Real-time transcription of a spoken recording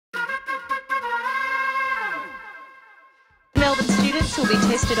athletes will be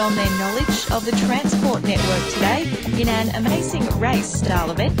tested on their knowledge of the transport network today in an amazing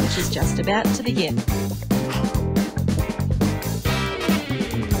race-style event which is just about to begin.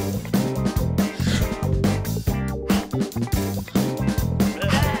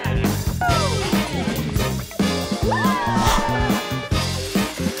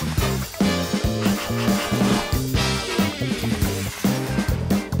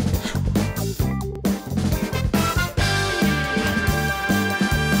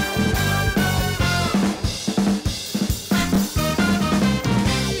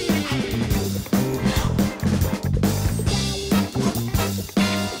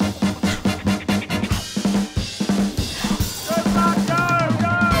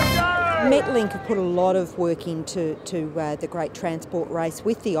 Metlink have put a lot of work into the Great Transport Race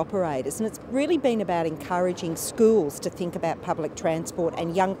with the operators, and it's really been about encouraging schools to think about public transport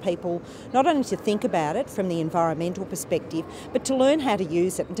and young people not only to think about it from the environmental perspective, but to learn how to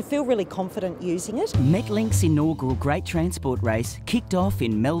use it and to feel really confident using it. Metlink's inaugural Great Transport Race kicked off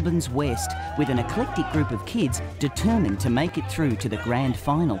in Melbourne's west with an eclectic group of kids determined to make it through to the grand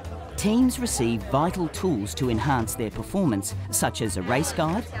final. Teams receive vital tools to enhance their performance, such as a race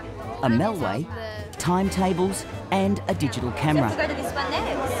guide, a Melway, timetables and a digital camera.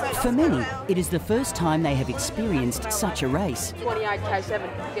 For many, it is the first time they have experienced such a race.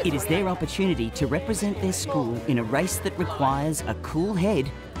 It is their opportunity to represent their school in a race that requires a cool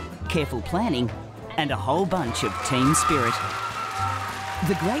head, careful planning and a whole bunch of team spirit.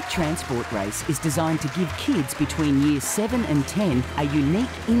 The Great Transport Race is designed to give kids between years 7 and 10 a unique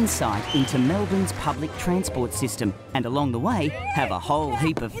insight into Melbourne's public transport system and along the way have a whole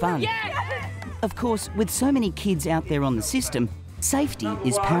heap of fun. Of course, with so many kids out there on the system, safety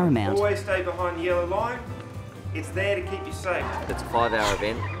is paramount. Always stay behind the yellow line. It's there to keep you safe. It's a 5-hour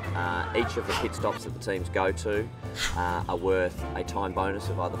event. Each of the pit stops that the teams go to are worth a time bonus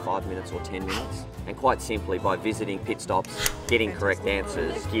of either 5 minutes or 10 minutes. And quite simply, by visiting pit stops, getting correct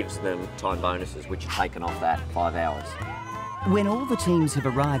answers gives them time bonuses which are taken off that 5 hours. When all the teams have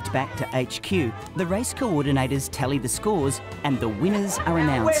arrived back to HQ, the race coordinators tally the scores and the winners are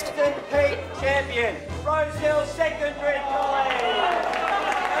announced. Western Peak champion, Rosehill Secondary College.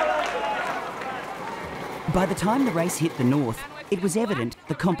 By the time the race hit the north, it was evident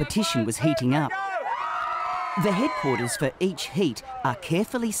the competition was heating up. The headquarters for each heat are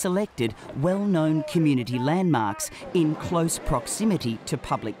carefully selected, well-known community landmarks in close proximity to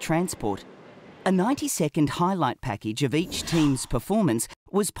public transport. A 90-second highlight package of each team's performance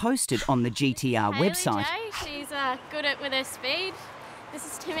was posted on the GTR website. She's good with her speed. This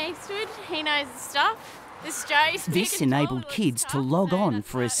is Tim Eastwood. He knows his stuff. This enabled kids to log on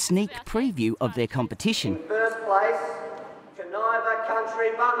for a sneak preview of their competition. In first place, Caniva Country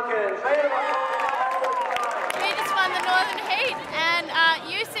Bumpkins. We just won the Northern Heat, and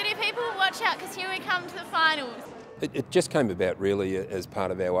you city people, watch out because here we come to the finals. It just came about really as part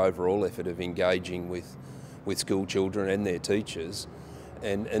of our overall effort of engaging with school children and their teachers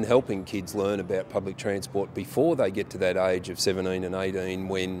and helping kids learn about public transport before they get to that age of 17 and 18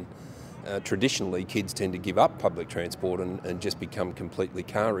 when traditionally kids tend to give up public transport and just become completely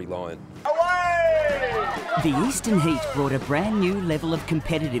car reliant. The Eastern Heat brought a brand new level of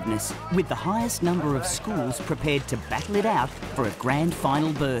competitiveness with the highest number of schools prepared to battle it out for a grand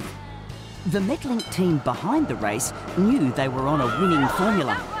final berth. The Metlink team behind the race knew they were on a winning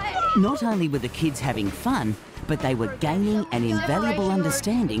formula. Not only were the kids having fun, but they were gaining an invaluable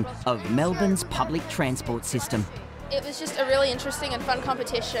understanding of Melbourne's public transport system. It was just a really interesting and fun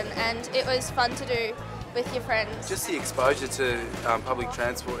competition, and it was fun to do with your friends. Just the exposure to public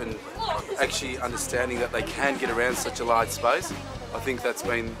transport and actually understanding that they can get around such a large space, I think that's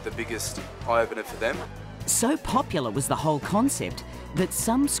been the biggest eye-opener for them. So popular was the whole concept that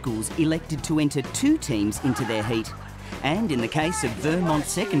some schools elected to enter 2 teams into their heat. And in the case of Vermont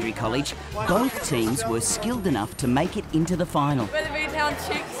Secondary College, both teams were skilled enough to make it into the final. We're the V-Town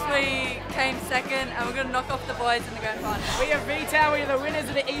Chicks, we came second and we're going to knock off the boys in the grand final. We are V-Town, we are the winners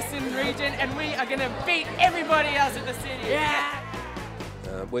of the Eastern region and we are going to beat everybody else in the city. Yeah!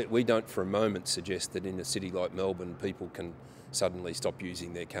 We don't for a moment suggest that in a city like Melbourne people can suddenly stop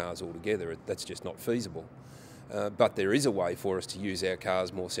using their cars altogether. That's just not feasible. But there is a way for us to use our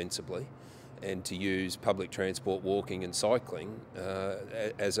cars more sensibly and to use public transport, walking and cycling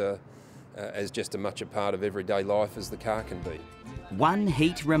as just as much a part of everyday life as the car can be. One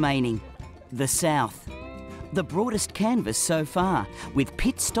heat remaining, the South. The broadest canvas so far, with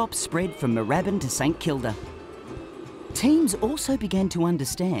pit stops spread from Moorabbin to St Kilda. Teams also began to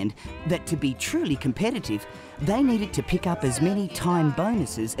understand that to be truly competitive, they needed to pick up as many time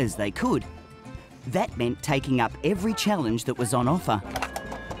bonuses as they could. That meant taking up every challenge that was on offer.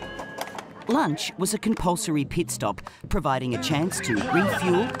 Lunch was a compulsory pit stop, providing a chance to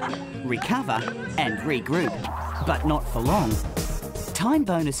refuel, recover and regroup, but not for long. Time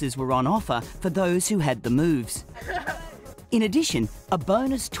bonuses were on offer for those who had the moves. In addition, a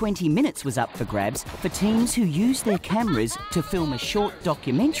bonus 20 minutes was up for grabs for teams who used their cameras to film a short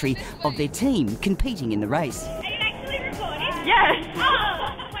documentary of their team competing in the race. Are you actually recording? Yes.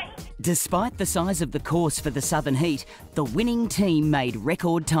 Despite the size of the course for the Southern Heat, the winning team made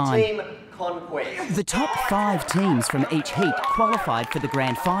record time. Team Conquest. The top 5 teams from each heat qualified for the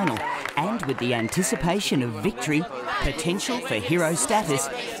grand final, and with the anticipation of victory, potential for hero status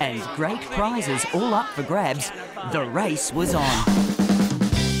and great prizes all up for grabs, the race was on.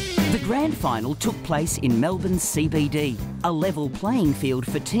 The grand final took place in Melbourne's CBD, a level playing field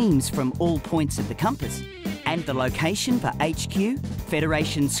for teams from all points of the compass. And the location for HQ,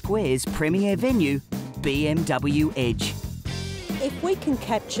 Federation Square's premier venue, BMW Edge. If we can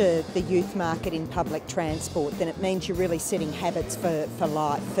capture the youth market in public transport, then it means you're really setting habits for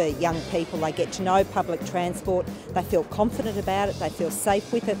life, for young people. They get to know public transport, they feel confident about it, they feel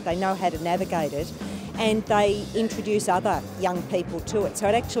safe with it, they know how to navigate it, and they introduce other young people to it. So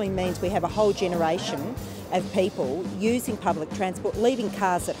it actually means we have a whole generation of people using public transport, leaving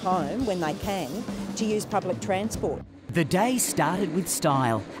cars at home when they can, to use public transport. The day started with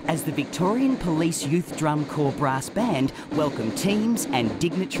style as the Victorian Police Youth Drum Corps Brass Band welcomed teams and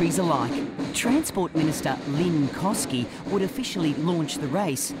dignitaries alike. Transport Minister Lynn Koski would officially launch the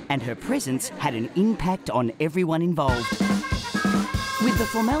race, and her presence had an impact on everyone involved. With the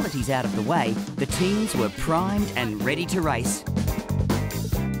formalities out of the way, the teams were primed and ready to race.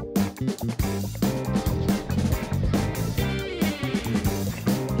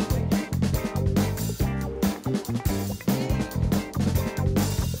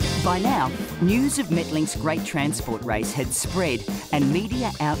 By now, news of Metlink's Great Transport Race had spread, and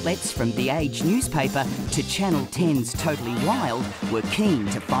media outlets from The Age newspaper to Channel 10's Totally Wild were keen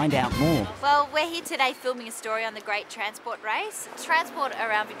to find out more. Well, we're here today filming a story on the Great Transport Race. Transport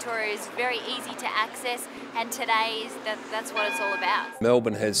around Victoria is very easy to access, and that's what it's all about.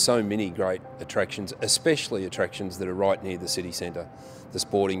 Melbourne has so many great attractions, especially attractions that are right near the city centre, the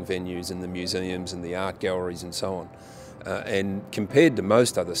sporting venues and the museums and the art galleries and so on. And compared to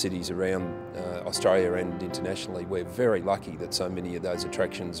most other cities around Australia and internationally, we're very lucky that so many of those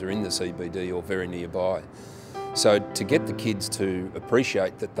attractions are in the CBD or very nearby. So to get the kids to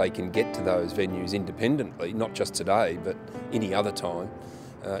appreciate that they can get to those venues independently, not just today but any other time,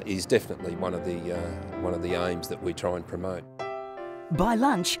 is definitely one of the aims that we try and promote. By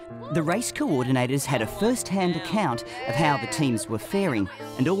lunch, the race coordinators had a first-hand account of how the teams were faring,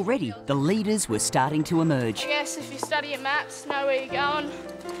 and already the leaders were starting to emerge. I guess if you study your maps, know where you're going,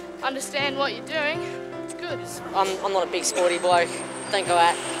 understand what you're doing, it's good. I'm not a big sporty bloke, don't go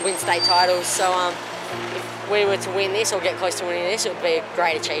out, win state titles, so if we were to win this or get close to winning this, it would be a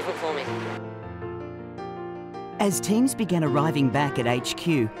great achievement for me. As teams began arriving back at HQ,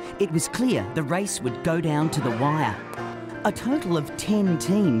 it was clear the race would go down to the wire. A total of 10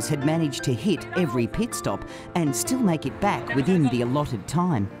 teams had managed to hit every pit stop and still make it back within the allotted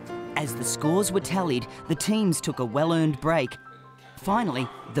time. As the scores were tallied, the teams took a well-earned break. Finally,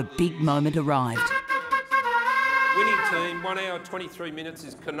 the big moment arrived. Winning team, 1 hour 23 minutes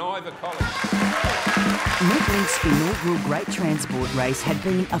is Conniva College. Metlink's inaugural Great Transport Race had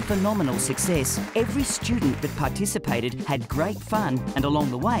been a phenomenal success. Every student that participated had great fun and along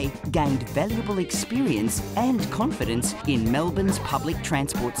the way gained valuable experience and confidence in Melbourne's public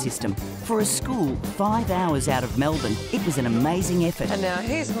transport system. For a school 5 hours out of Melbourne, it was an amazing effort. And now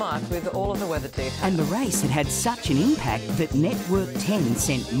here's Mike with all of the weather details. And the race had such an impact that Network 10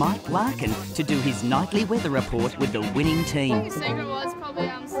 sent Mike Larkin to do his nightly weather report with the winning team. The secret was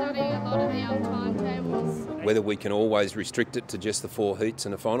probably studying a lot of the timetables. Whether we can always restrict it to just the 4 heats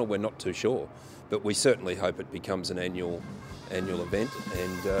and a final, we're not too sure. But we certainly hope it becomes an annual event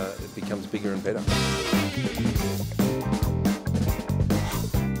and it becomes bigger and better.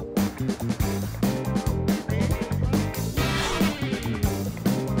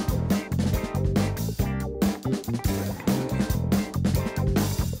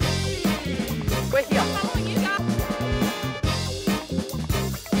 We're here.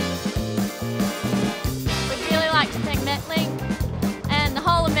 We'd really like to thank Metlink and the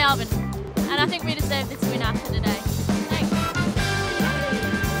whole of Melbourne, and I think we deserve this win after today. Thanks.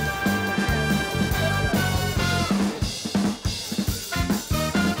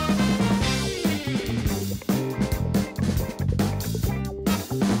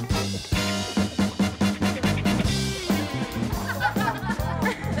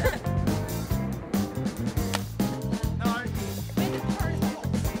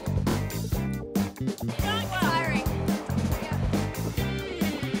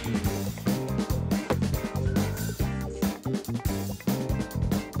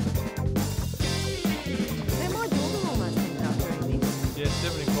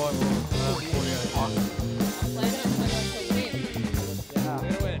 time.